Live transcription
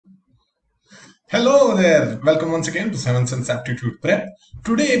Hello there, welcome once again to 7 Sense Aptitude Prep.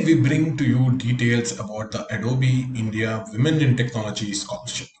 Today we bring to you details about the Adobe India Women in Technology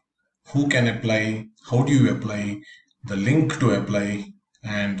Scholarship. Who can apply, how do you apply, the link to apply,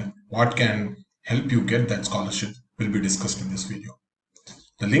 and what can help you get that scholarship will be discussed in this video.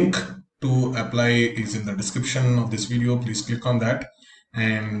 The link to apply is in the description of this video. Please click on that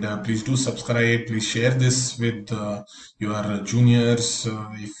and please do subscribe. Please share this with your juniors.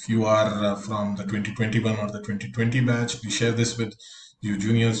 If you are from the 2021 or the 2020 batch, please share this with your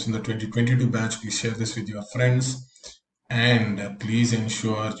juniors in the 2022 batch. Please share this with your friends. And please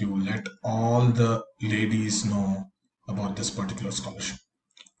ensure you let all the ladies know about this particular scholarship.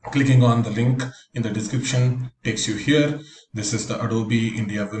 Clicking on the link in the description takes you here. This is the Adobe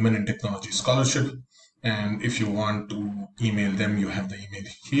India Women in Technology Scholarship. And if you want to email them, you have the email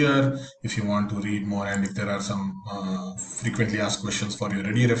here. If you want to read more and if there are some frequently asked questions for your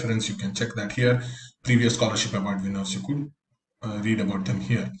ready reference, you can check that here. Previous scholarship award winners, you could read about them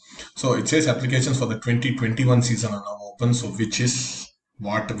here. So it says applications for the 2021 season are now open. So which is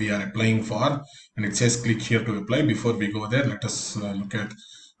what we are applying for. And it says click here to apply. Before we go there, let us look at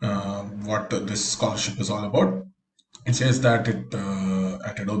what this scholarship is all about. It says that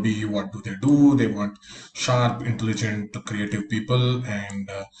at Adobe, what do? They want sharp, intelligent, creative people,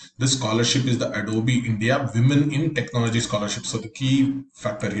 and this scholarship is the Adobe India Women in Technology Scholarship. So the key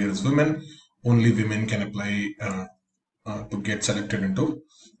factor here is women. Only women can apply to get selected into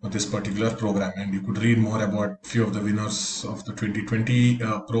this particular program, and you could read more about few of the winners of the 2020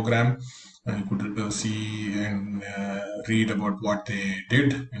 program. You could see and read about what they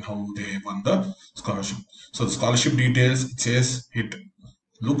did and how they won the scholarship. So the scholarship details, it says it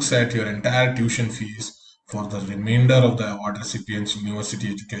looks at your entire tuition fees for the remainder of the award recipients' university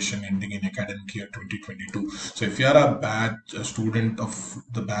education ending in academic year 2022. So if you are a student of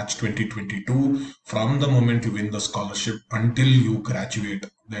the batch 2022, from the moment you win the scholarship until you graduate,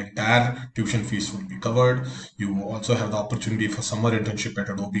 the entire tuition fees will be covered. You also have the opportunity for summer internship at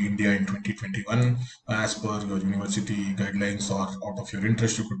Adobe India in 2021. As per your university guidelines or out of your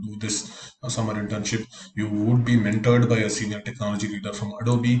interest, you could do this summer internship. You would be mentored by a senior technology leader from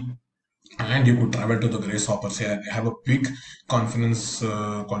Adobe. And you could travel to the Grace Hopper. Say, I have a big conference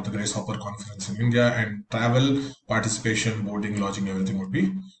called the Grace Hopper Conference in India, and travel, participation, boarding, lodging, everything would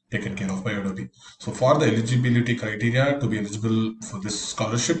be taken care of by Adobe. So for the eligibility criteria to be eligible for this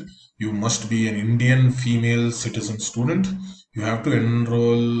scholarship, you must be an Indian female citizen student. You have to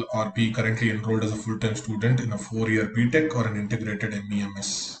enroll or be currently enrolled as a full-time student in a 4-year BTech or an integrated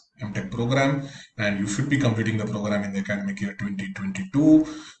MEMS MTech program, and you should be completing the program in the academic year 2022.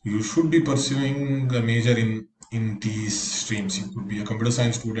 You should be pursuing a major in these streams. You could be a computer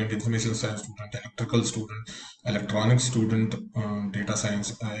science student, information science student, electrical student, electronics student, data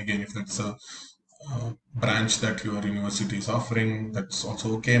science. Again, if that's a branch that your university is offering, that's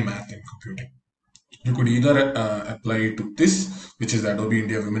also okay. Math and computing. You could either apply to this, which is the Adobe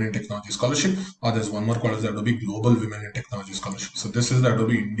India Women in Technology Scholarship, or there's one more called as the Adobe Global Women in Technology Scholarship. So this is the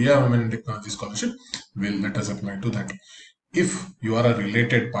Adobe India Women in Technology Scholarship. Will let us apply to that. If you are a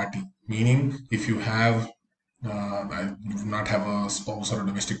related party, meaning if you have you do not have a spouse or a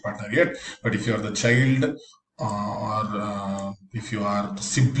domestic partner yet, but if you are the child or if you are the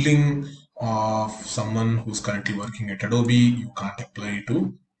sibling of someone who's currently working at Adobe, you can't apply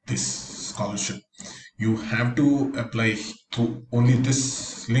to this scholarship. You have to apply through only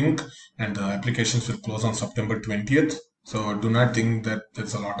this link, and the applications will close on September 20th. So do not think that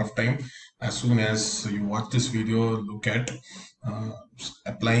there's a lot of time. As soon as you watch this video, look at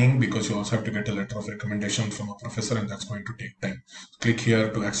applying, because you also have to get a letter of recommendation from a professor, and that's going to take time. Click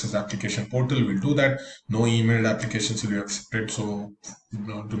here to access the application portal. We'll do that. No emailed applications will be accepted, so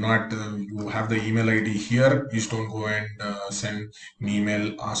do not you have the email ID here. Please don't go and send an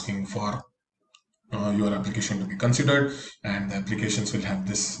email asking for your application to be considered. And the applications will have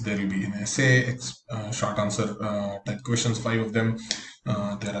this. There will be an essay, short answer type questions, 5 of them.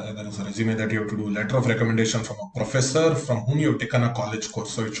 There is a resume that you have to do, letter of recommendation from a professor from whom you have taken a college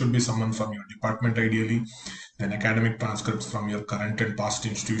course. So it should be someone from your department ideally. Then academic transcripts from your current and past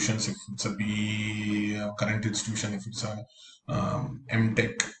institutions. If it's a current institution, if it's a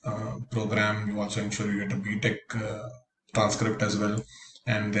MTech program, you also ensure you get a BTech transcript as well.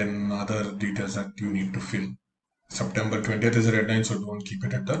 And then other details that you need to fill. September 20th is the deadline, so don't keep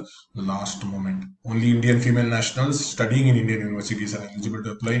it at the last moment. Only Indian female nationals studying in Indian universities are eligible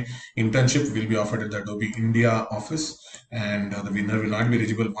to apply. Internship will be offered at the Adobe India office, and the winner will not be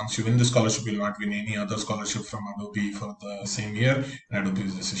eligible. Once you win the scholarship, you will not win any other scholarship from Adobe for the same year, and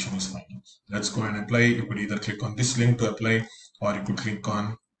Adobe's decision is final. Let's go and apply. You could either click on this link to apply, or you could click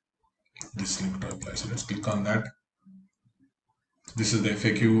on this link to apply. So let's click on that. This is the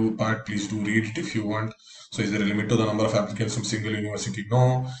FAQ part. Please do read it if you want. So is there a limit to the number of applicants from single university?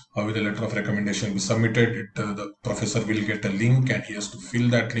 No. How will the letter of recommendation be submitted? The professor will get a link and he has to fill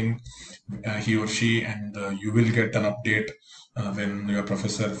that link, he or she, and you will get an update when your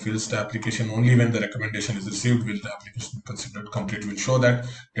professor fills the application. Only when the recommendation is received will the application be considered complete. Will show that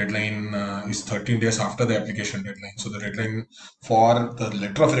deadline is 13 days after the application deadline. So the deadline for the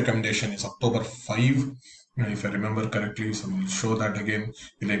letter of recommendation is October 5. If I remember correctly, so we'll show that again.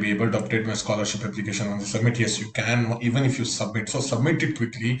 Will I be able to update my scholarship application once I submit? Yes, you can, even if you submit. So submit it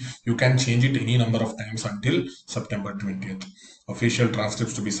quickly. You can change it any number of times until September 20th. Official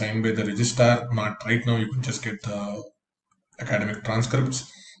transcripts to be signed by the registrar. Not right now, you can just get the academic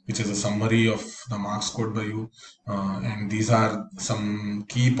transcripts, which is a summary of the marks scored by you. And these are some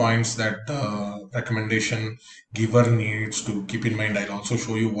key points that the recommendation giver needs to keep in mind. I'll also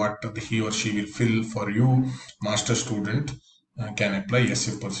show you what he or she will fill for you. Master student can apply, yes,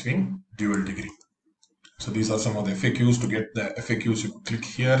 if pursuing dual degree. So these are some of the FAQs. To get the FAQs, you click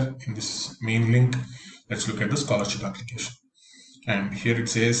here in this main link. Let's look at the scholarship application. And here it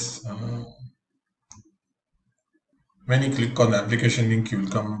says, when you click on the application link, you will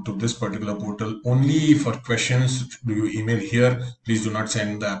come to this particular portal. Only for questions do you email here. Please do not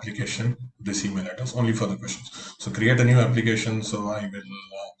send the application this email address, only for the questions. So create a new application. So I will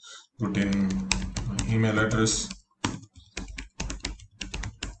put in my email address.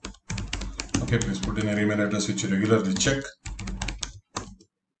 Okay, please put in your email address which you regularly check.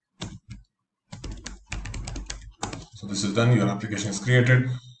 So this is done, your application is created.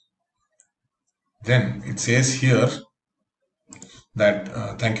 Then it says here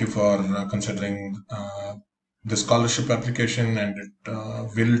that thank you for considering the scholarship application, and it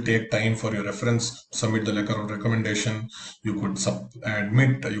will take time for your reference. Submit the letter of recommendation. You could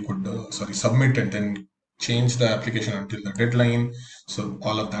submit and then change the application until the deadline. So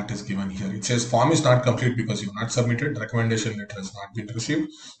all of that is given here. It says form is not complete because you have not submitted. Recommendation letter has not been received,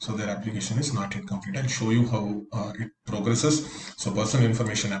 so their application is not yet complete. I'll show you how it progresses. So personal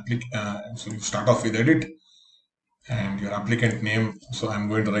information so you start off with edit and your applicant name. So I'm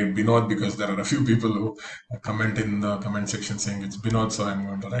going to write Binod because there are a few people who comment in the comment section saying it's Binod. So I'm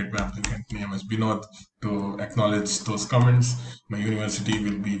going to write my applicant name as Binod to acknowledge those comments. My university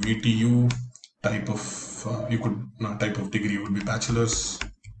will be VTU. Type of type of degree would be bachelor's.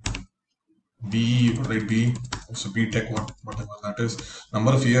 B, you could write B. So BTech, whatever that is.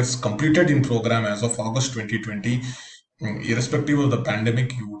 Number of years completed in program as of August 2020. Irrespective of the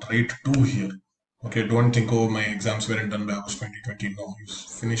pandemic, you would write 2 here. Okay, don't think, oh, my exams weren't done by August 2020. No, you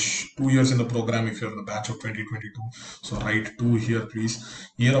finish 2 years in the program if you're in the batch of 2022. So write 2 here, please.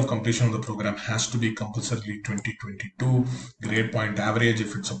 Year of completion of the program has to be compulsorily 2022. Grade point average,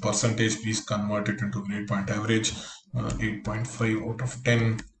 if it's a percentage, please convert it into grade point average. 8.5 out of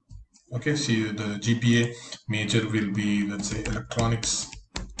 10. Okay, see the GPA. Major will be, let's say, electronics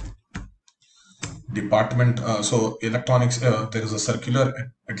department. So electronics, there is a circular,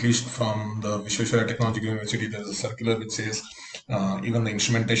 at least from the Visvesvaraya Technological University, there is a circular which says even the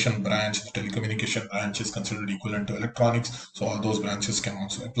instrumentation branch, the telecommunication branch is considered equivalent to electronics. So all those branches can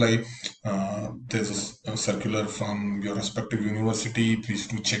also apply. There's a circular from your respective university. Please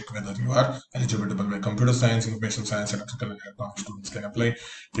do check whether you are eligible by computer science, information science, electrical and electronics students can apply.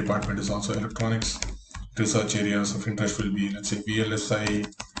 Department is also electronics. Research areas of interest will be, let's say,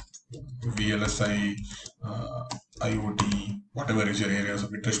 VLSI, IoT, whatever is your areas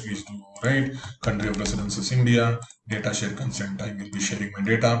of interest, please do write. Country of residence is India. Data share consent, I will be sharing my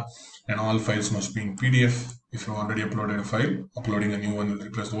data, and all files must be in PDF. If you already uploaded a file, uploading a new one will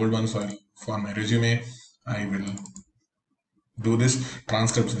replace the old one. So for my resume, I will do this.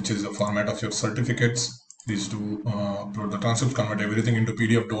 Transcripts, which is the format of your certificates. Please do upload the transcripts, convert everything into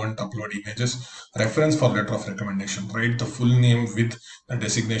PDF, don't upload images. Reference for letter of recommendation, write the full name with the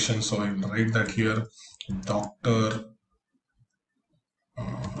designation. So I'll write that here, Dr.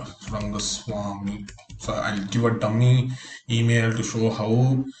 Rangaswamy. So I'll give a dummy email to show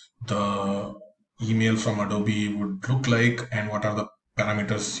how the email from Adobe would look like and what are the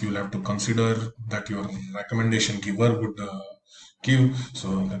parameters you'll have to consider that your recommendation giver would give. So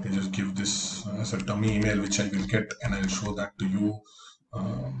let me just give this as a dummy email which I will get, and I'll show that to you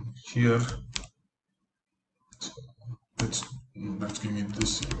here. So let's give me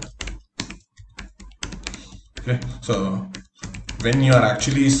this email. Okay, so when you are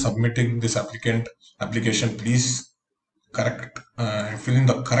actually submitting this application, please correct, fill in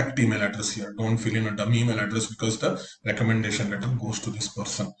the correct email address here. Don't fill in a dummy email address because the recommendation letter goes to this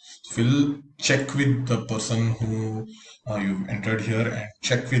person. Check with the person who you've entered here and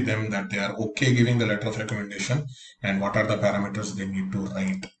check with them that they are okay giving the letter of recommendation and what are the parameters they need to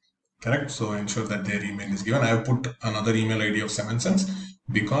write. Correct. So ensure that their email is given. I have put another email ID of 7cents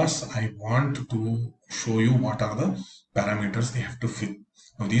because I want to show you what are the parameters they have to fill.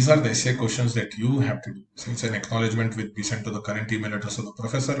 Now these are the essay questions that you have to do. Since an acknowledgement will be sent to the current email address of the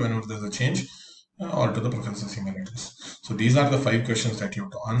professor whenever there's a change or to the professor's email address. So these are the 5 questions that you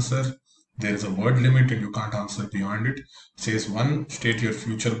have to answer. There is a word limit and you can't answer beyond it. It says 1, state your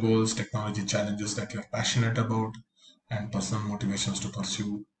future goals, technology challenges that you're passionate about, and personal motivations to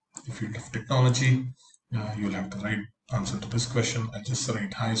pursue the field of technology. You'll have to write answer to this question. I just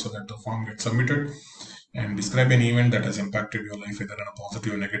write hi so that the form gets submitted. And describe an event that has impacted your life either in a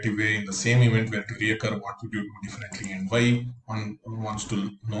positive or negative way. In the same event where to reoccur, what would you do differently and why? One wants to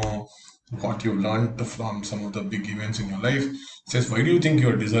know what you've learned from some of the big events in your life. It says, why do you think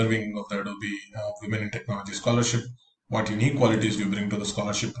you're deserving of the Adobe Women in Technology Scholarship? What unique qualities do you bring to the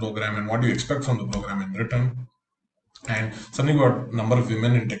scholarship program and what do you expect from the program in return? And something about number of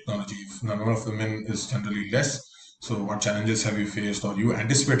women in technology. If the number of women is generally less, so what challenges have you faced or you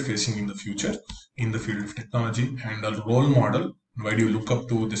anticipate facing in the future in the field of technology? And a role model, why do you look up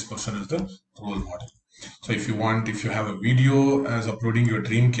to this person as the role model? So if you have a video as uploading your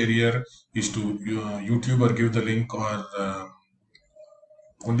dream career is to YouTube or give the link or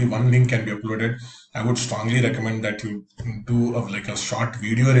only one link can be uploaded. I would strongly recommend that you do like a short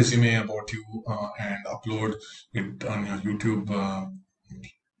video resume about you and upload it on your YouTube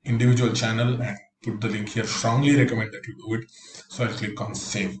individual channel and put the link here. Strongly recommend that you do it. So I'll click on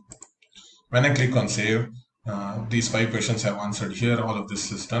save. When I click on save, these 5 questions I've answered here. All of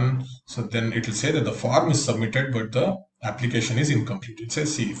this is done. So then it will say that the form is submitted, but the application is incomplete. It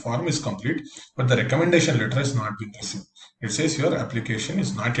says, see, form is complete, but the recommendation letter has not been received. It says your application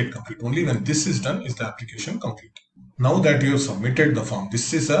is not yet complete. Only when this is done is the application complete. Now that you have submitted the form,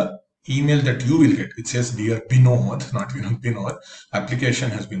 this is a email that you will get. It says, dear Binod, not Binod, application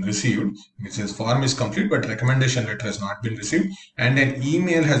has been received. It says form is complete, but recommendation letter has not been received. And an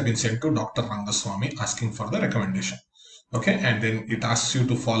email has been sent to Dr. Rangaswamy asking for the recommendation. Okay, and then it asks you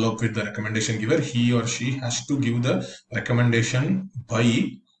to follow up with the recommendation giver. He or she has to give the recommendation by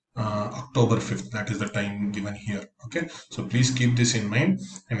October 5th. That is the time given here. Okay, so please keep this in mind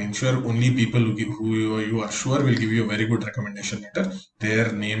and ensure only people who you are sure will give you a very good recommendation letter,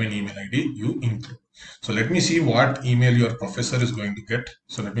 their name and email ID you include. So let me see what email your professor is going to get.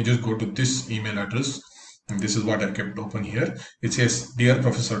 So let me just go to this email address. And this is what I've kept open here. It says, dear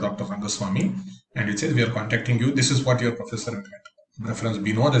Professor Dr. Rangaswamy, and it says we are contacting you. This is what your professor will get. Reference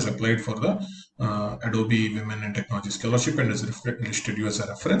Binod has applied for the Adobe Women in Technology Scholarship and has listed you as a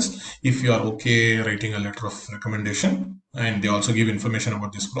reference. If you are okay writing a letter of recommendation, and they also give information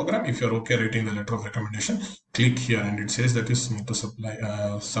about this program. If you're okay writing the letter of recommendation, click here and it says that is need to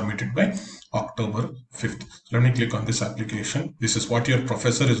submit it by October 5th. So let me click on this application. This is what your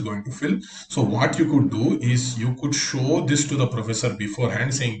professor is going to fill. So what you could do is you could show this to the professor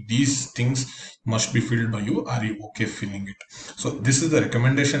beforehand saying these things must be filled by you. Are you okay filling it? So this is the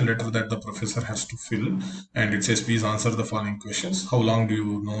recommendation letter that the professor has to fill, and it says please answer the following questions. How long do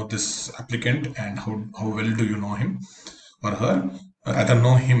you know this applicant and how well do you know him or her? Rather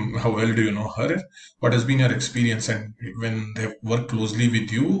know him, how well do you know her? What has been your experience, and when they work closely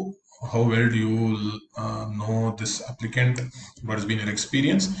with you, how well do you know this applicant? What has been your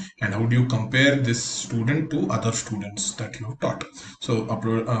experience, and how do you compare this student to other students that you have taught? So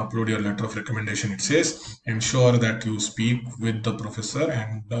upload your letter of recommendation. It says ensure that you speak with the professor,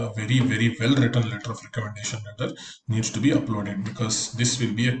 and a very well written letter of recommendation letter needs to be uploaded, because this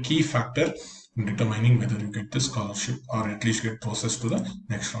will be a key factor in determining whether you get this scholarship or at least get processed to the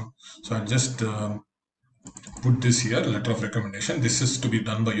next round. So I'll just put this here, letter of recommendation. This is to be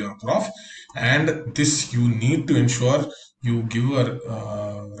done by your prof, and this you need to ensure you give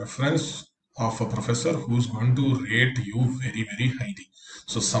a reference of a professor who's going to rate you very highly.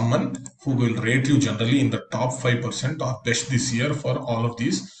 So someone who will rate you generally in the top 5% or best this year for all of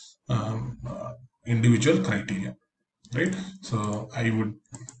these individual criteria, right? So I would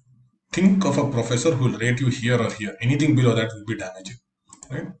think of a professor who will rate you here or here. Anything below that will be damaging,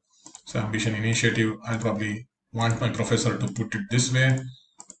 right? So ambition, initiative, I'll probably want my professor to put it this way.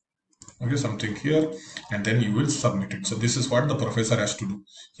 Okay, something here, and then you will submit it. So this is what the professor has to do.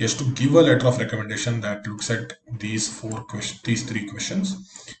 He has to give a letter of recommendation that looks at these 3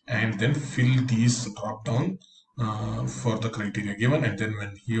 questions, and then fill these drop down for the criteria given. And then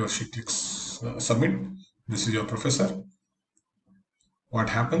when he or she clicks submit, this is your professor. what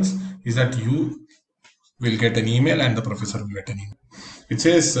happens is that you will get an email and the professor will get an email. It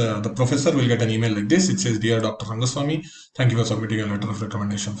says the professor will get an email like this. It says, "Dear Dr. Rangaswamy, thank you for submitting a letter of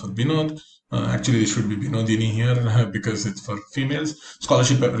recommendation for Binod." Actually, it should be Binodini here because it's for females.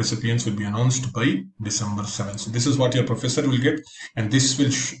 Scholarship recipients will be announced by December 7th. So this is what your professor will get, and this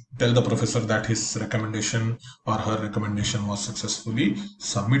will tell the professor that his recommendation or her recommendation was successfully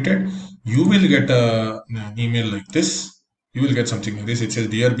submitted. You will get an email like this. You will get something like this. It says,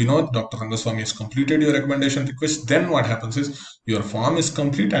 "Dear Binod, Dr. Rangaswamy has completed your recommendation request." Then what happens is your form is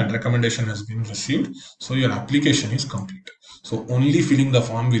complete and recommendation has been received. So your application is complete. So only filling the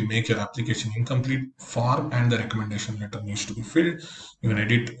form will make your application incomplete. Form and the recommendation letter needs to be filled. You can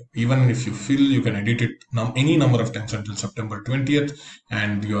edit, even if you fill, you can edit it any number of times until September 20th.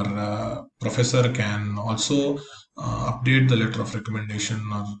 And your professor can also update the letter of recommendation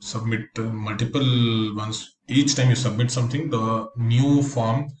or submit multiple ones. Each time you submit something, the new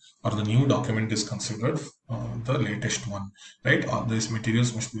form or the new document is considered the latest one, right? All these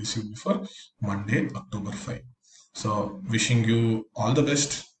materials must be received before Monday, October 5. So wishing you all the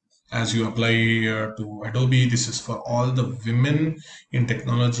best as you apply to Adobe. This is for all the women in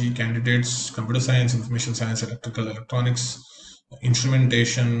technology candidates, computer science, information science, electrical, electronics,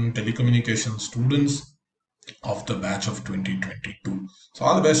 instrumentation, telecommunication students of the batch of 2022. So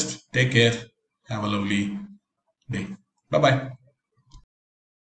all the best. Take care. Have a lovely day. Bye bye.